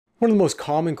One of the most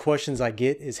common questions I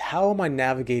get is how am I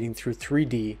navigating through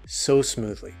 3D so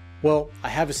smoothly? Well, I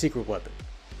have a secret weapon.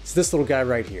 It's this little guy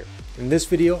right here. In this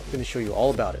video, I'm going to show you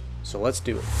all about it. So let's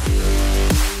do it.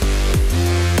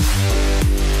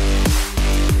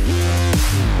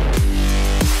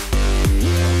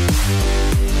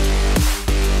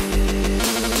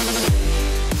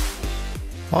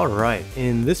 Alright,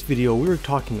 in this video we were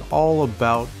talking all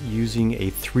about using a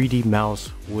 3D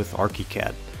mouse with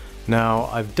ARCHICAD. Now,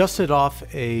 I've dusted off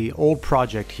an old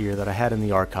project here that I had in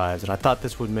the archives, and I thought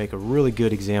this would make a really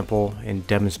good example and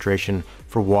demonstration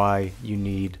for why you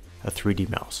need a 3D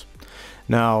mouse.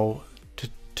 Now,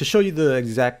 to show you the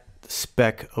exact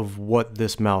spec of what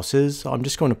this mouse is, I'm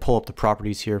just going to pull up the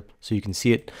properties here so you can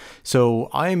see it. So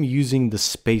I am using the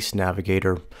Space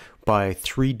Navigator by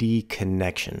 3D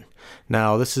Connection.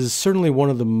 Now, this is certainly one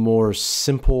of the more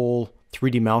simple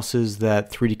 3D mouses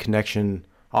that 3D Connection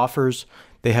offers.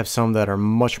 They have some that are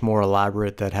much more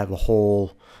elaborate that have a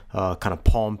whole kind of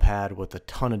palm pad with a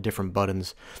ton of different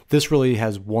buttons. This really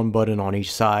has one button on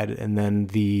each side, and then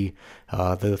the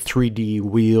 3D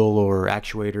wheel or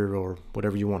actuator or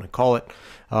whatever you want to call it.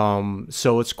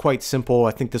 So it's quite simple.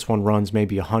 I think this one runs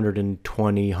maybe $120,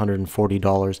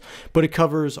 $140, but it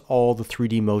covers all the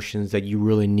 3D motions that you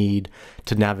really need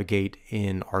to navigate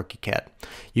in ARCHICAD.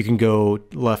 You can go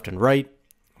left and right,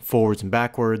 forwards and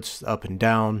backwards, up and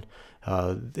down.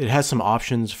 It has some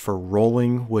options for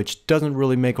rolling, which doesn't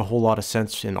really make a whole lot of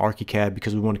sense in ARCHICAD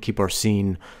because we want to keep our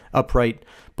scene upright,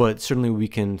 but certainly we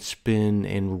can spin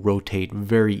and rotate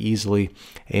very easily.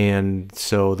 And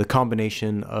so the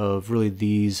combination of really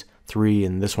these three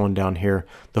and this one down here,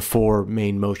 the four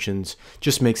main motions,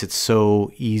 just makes it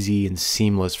so easy and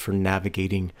seamless for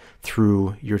navigating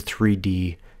through your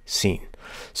 3D scene.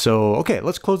 So, okay,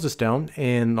 let's close this down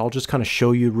and I'll just kind of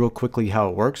show you real quickly how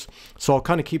it works. So I'll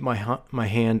kind of keep my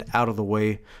hand out of the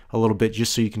way a little bit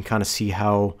just so you can kind of see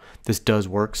how this does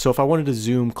work. So if I wanted to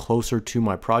zoom closer to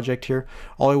my project here,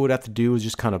 all I would have to do is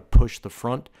just kind of push the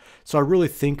front. So I really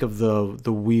think of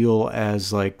the wheel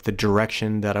as like the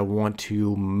direction that I want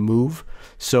to move.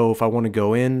 So if I want to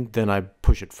go in, then I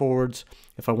push it forwards.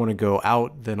 If I want to go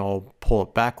out, then I'll pull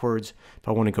it backwards. If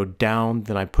I want to go down,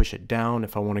 then I push it down.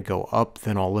 If I want to go up,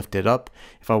 then I'll lift it up.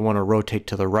 If I want to rotate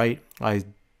to the right, I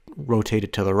rotate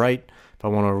it to the right. If I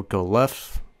want to go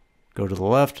left, go to the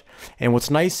left. And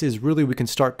what's nice is really we can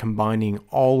start combining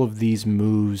all of these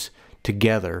moves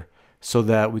together so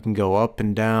that we can go up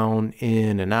and down,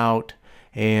 in and out.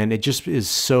 And it just is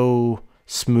so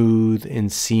smooth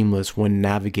and seamless when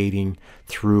navigating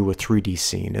through a 3D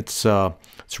scene. It's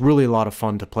really a lot of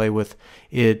fun to play with.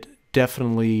 It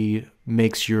definitely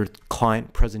makes your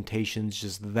client presentations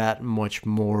just that much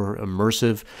more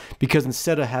immersive, because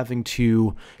instead of having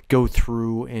to go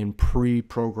through and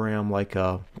pre-program like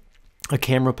a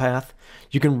camera path,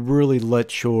 you can really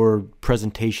let your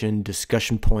presentation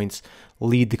discussion points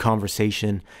lead the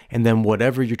conversation, and then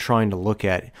whatever you're trying to look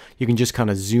at, you can just kind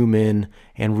of zoom in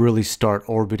and really start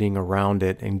orbiting around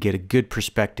it and get a good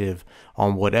perspective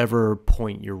on whatever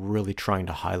point you're really trying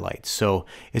to highlight. So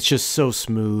it's just so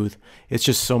smooth. It's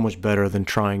just so much better than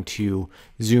trying to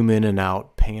zoom in and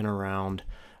out, pan around,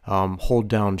 hold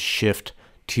down shift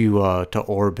to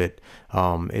orbit.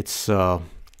 It's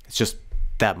just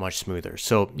that much smoother.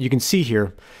 So you can see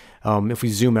here, if we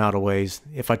zoom out a ways,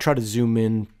 if I try to zoom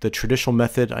in the traditional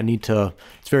method,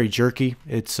 it's very jerky.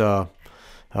 It's you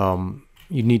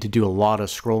need to do a lot of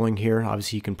scrolling here.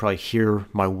 Obviously you can probably hear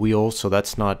my wheel, so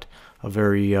that's not a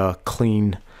very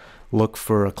clean look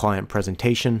for a client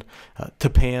presentation. To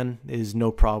pan is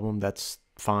no problem, that's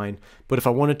fine. But if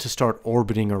I wanted to start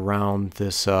orbiting around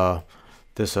this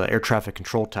air traffic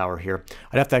control tower here,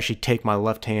 I'd have to actually take my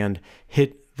left hand,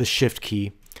 hit the shift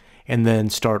key, and then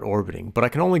start orbiting. But I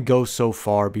can only go so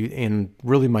far, and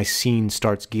really my scene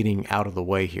starts getting out of the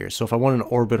way here. So if I wanted to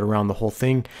orbit around the whole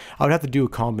thing, I would have to do a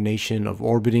combination of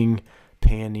orbiting,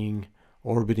 panning,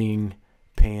 orbiting,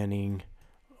 panning,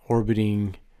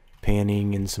 orbiting,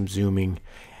 panning, and some zooming,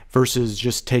 versus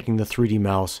just taking the 3D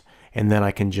mouse and then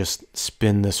I can just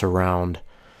spin this around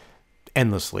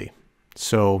endlessly.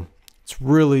 So it's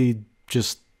really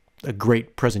just a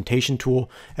great presentation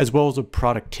tool, as well as a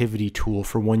productivity tool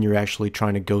for when you're actually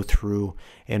trying to go through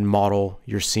and model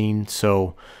your scene.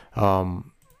 So I'll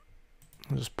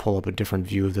just pull up a different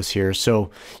view of this here.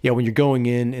 So yeah, when you're going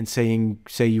in and say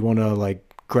you want to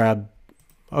like grab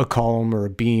a column or a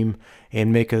beam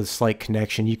and make a slight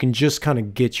connection, you can just kind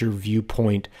of get your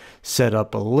viewpoint set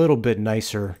up a little bit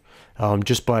nicer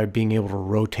just by being able to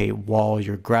rotate while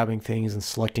you're grabbing things and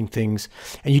selecting things.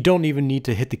 And you don't even need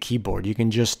to hit the keyboard. You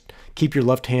can just keep your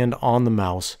left hand on the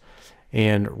mouse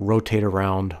and rotate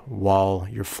around while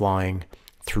you're flying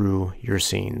through your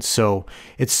scene. So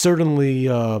it's certainly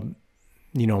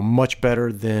much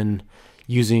better than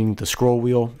using the scroll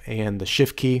wheel and the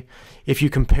shift key. If you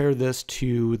compare this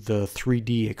to the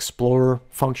 3D Explorer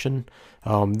function,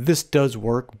 this does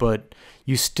work, but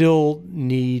you still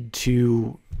need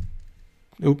to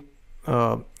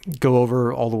go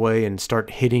over all the way and start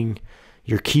hitting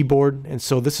your keyboard. And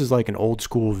so this is like an old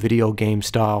school video game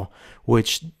style,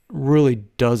 which really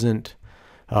doesn't,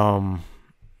 I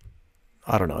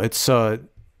don't know,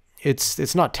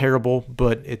 it's not terrible,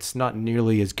 but it's not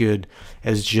nearly as good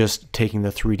as just taking the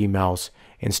 3D mouse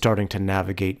and starting to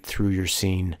navigate through your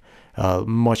scene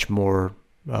much more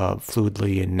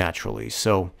fluidly and naturally.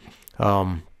 So,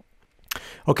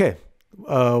 okay.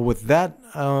 With that,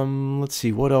 let's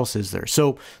see, what else is there?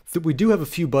 So we do have a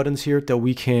few buttons here that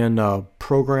we can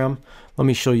program. Let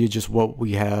me show you just what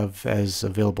we have as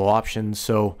available options.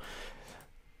 So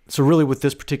really with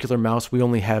this particular mouse, we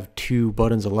only have 2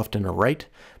 buttons, a left and a right,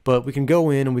 but we can go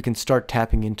in and we can start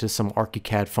tapping into some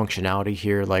ARCHICAD functionality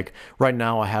here. Like right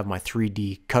now I have my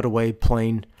 3D cutaway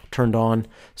plane turned on.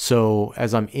 So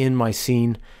as I'm in my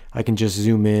scene, I can just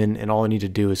zoom in and all I need to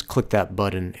do is click that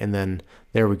button and then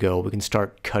there we go. We can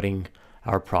start cutting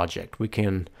our project. We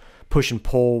can push and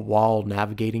pull while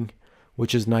navigating,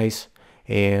 which is nice.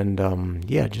 And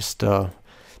yeah, just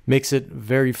makes it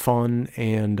very fun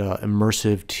and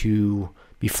immersive to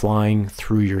be flying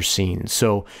through your scene.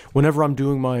 So whenever I'm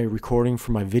doing my recording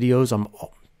for my videos, I'm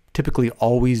typically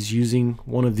always using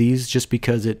one of these just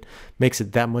because it makes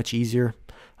it that much easier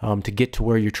to get to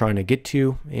where you're trying to get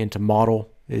to and to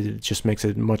model. It just makes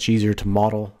it much easier to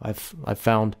model, I've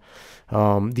found.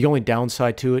 The only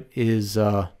downside to it is,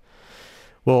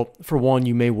 well, for one,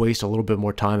 you may waste a little bit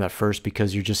more time at first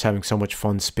because you're just having so much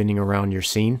fun spinning around your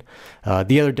scene.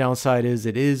 The other downside is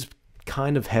it is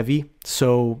kind of heavy.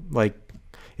 So like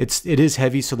it is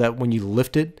heavy so that when you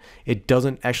lift it, it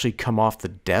doesn't actually come off the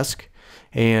desk.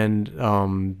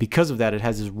 And because of that, it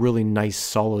has this really nice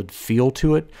solid feel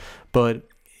to it. But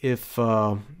if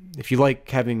you like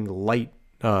having light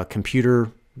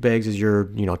computer bags as you're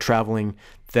traveling,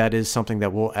 that is something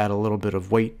that will add a little bit of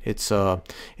weight. It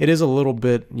is a little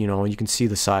bit, you can see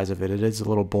the size of it. It is a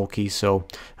little bulky, so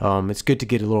it's good to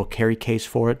get a little carry case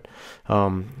for it.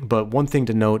 But one thing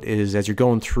to note is as you're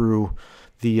going through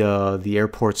the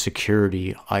airport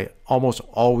security, I almost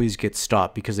always get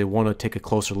stopped because they want to take a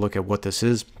closer look at what this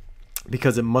is,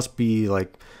 because it must be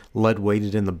like lead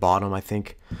weighted in the bottom, I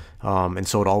think, and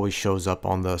so it always shows up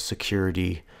on the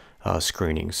security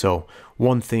screening. So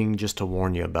one thing just to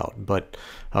warn you about. But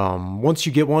once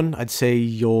you get one, I'd say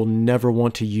you'll never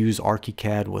want to use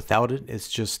ARCHICAD without it. It's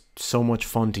just so much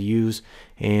fun to use,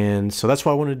 and so that's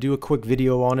why I wanted to do a quick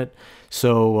video on it.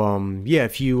 So yeah,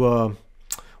 if you want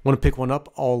to pick one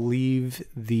up, I'll leave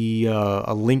the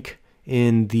a link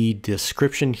in the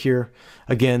description here.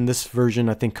 Again, this version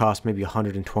I think costs maybe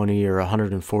 120 or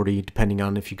 140 depending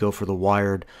on if you go for the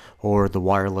wired or the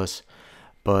wireless.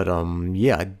 But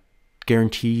yeah, I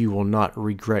guarantee you will not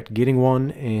regret getting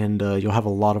one, and you'll have a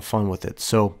lot of fun with it.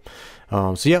 So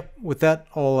yeah, with that,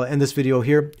 I'll end this video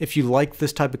here. If you like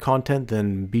this type of content,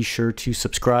 then be sure to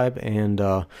subscribe. And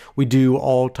we do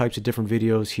all types of different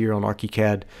videos here on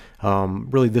ARCHICAD.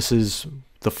 Really, this is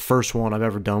the first one I've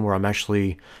ever done where I'm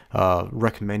actually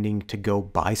recommending to go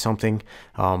buy something.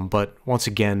 But once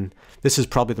again, this is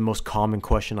probably the most common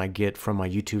question I get from my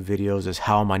YouTube videos is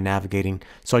how am I navigating?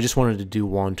 So I just wanted to do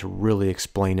one to really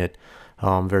explain it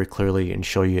very clearly and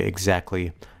show you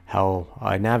exactly how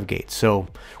I navigate. So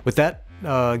with that,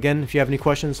 again, if you have any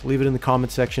questions, leave it in the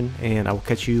comment section, and I will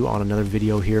catch you on another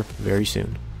video here very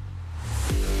soon.